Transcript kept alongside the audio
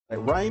At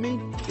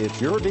Ramey,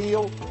 it's your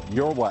deal,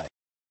 your way.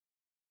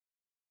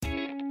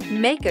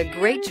 Make a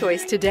great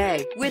choice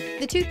today with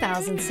the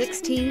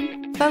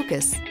 2016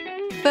 Focus.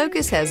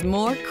 Focus has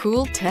more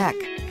cool tech,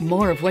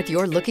 more of what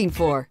you're looking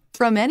for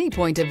from any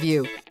point of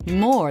view,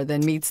 more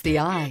than meets the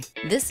eye.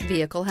 This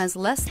vehicle has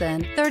less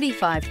than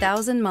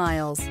 35,000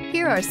 miles.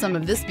 Here are some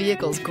of this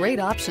vehicle's great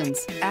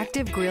options: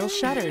 active grille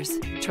shutters,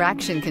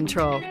 traction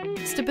control,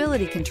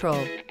 stability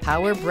control,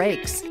 power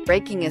brakes,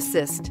 braking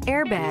assist,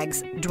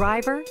 airbags,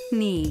 driver,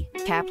 knee,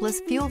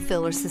 capless fuel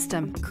filler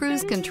system,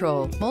 cruise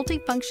control,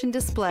 multifunction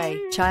display,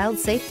 child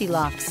safety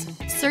locks.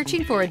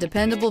 Searching for a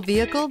dependable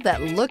vehicle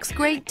that looks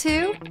great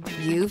too?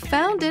 You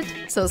found it,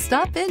 so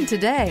stop in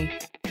today.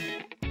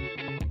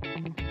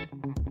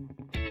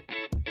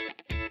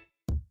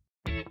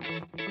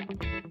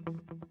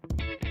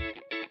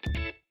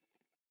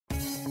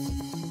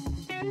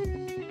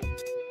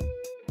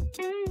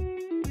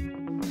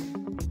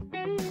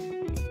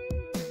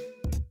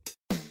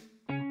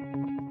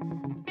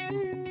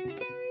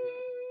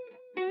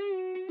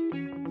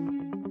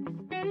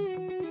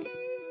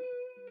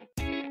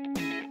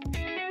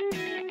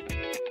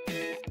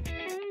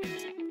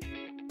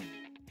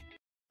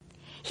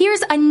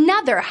 Here's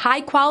another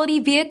high-quality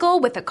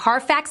vehicle with a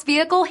Carfax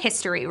Vehicle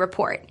History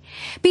Report.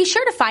 Be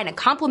sure to find a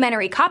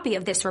complimentary copy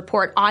of this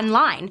report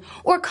online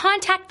or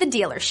contact the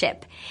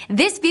dealership.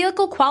 This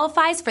vehicle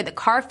qualifies for the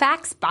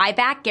Carfax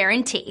Buyback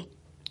Guarantee.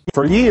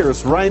 For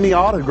years, Ramey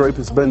Auto Group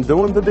has been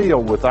doing the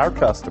deal with our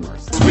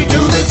customers. We do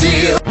the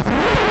deal.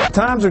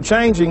 Times are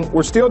changing.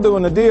 We're still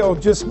doing the deal,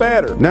 just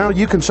better. Now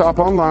you can shop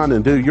online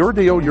and do your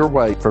deal your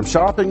way, from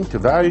shopping to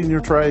valuing your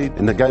trade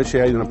and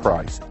negotiating a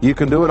price. You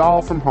can do it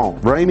all from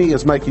home. Ramey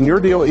is making your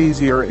deal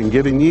easier and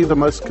giving you the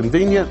most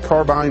convenient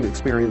car buying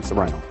experience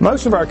around.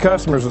 Most of our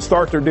customers that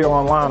start their deal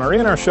online are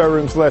in our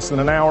showrooms less than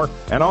an hour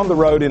and on the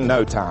road in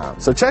no time.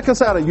 So check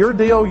us out at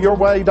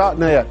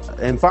yourdealyourway.net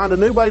and find a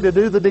new way to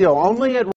do the deal only at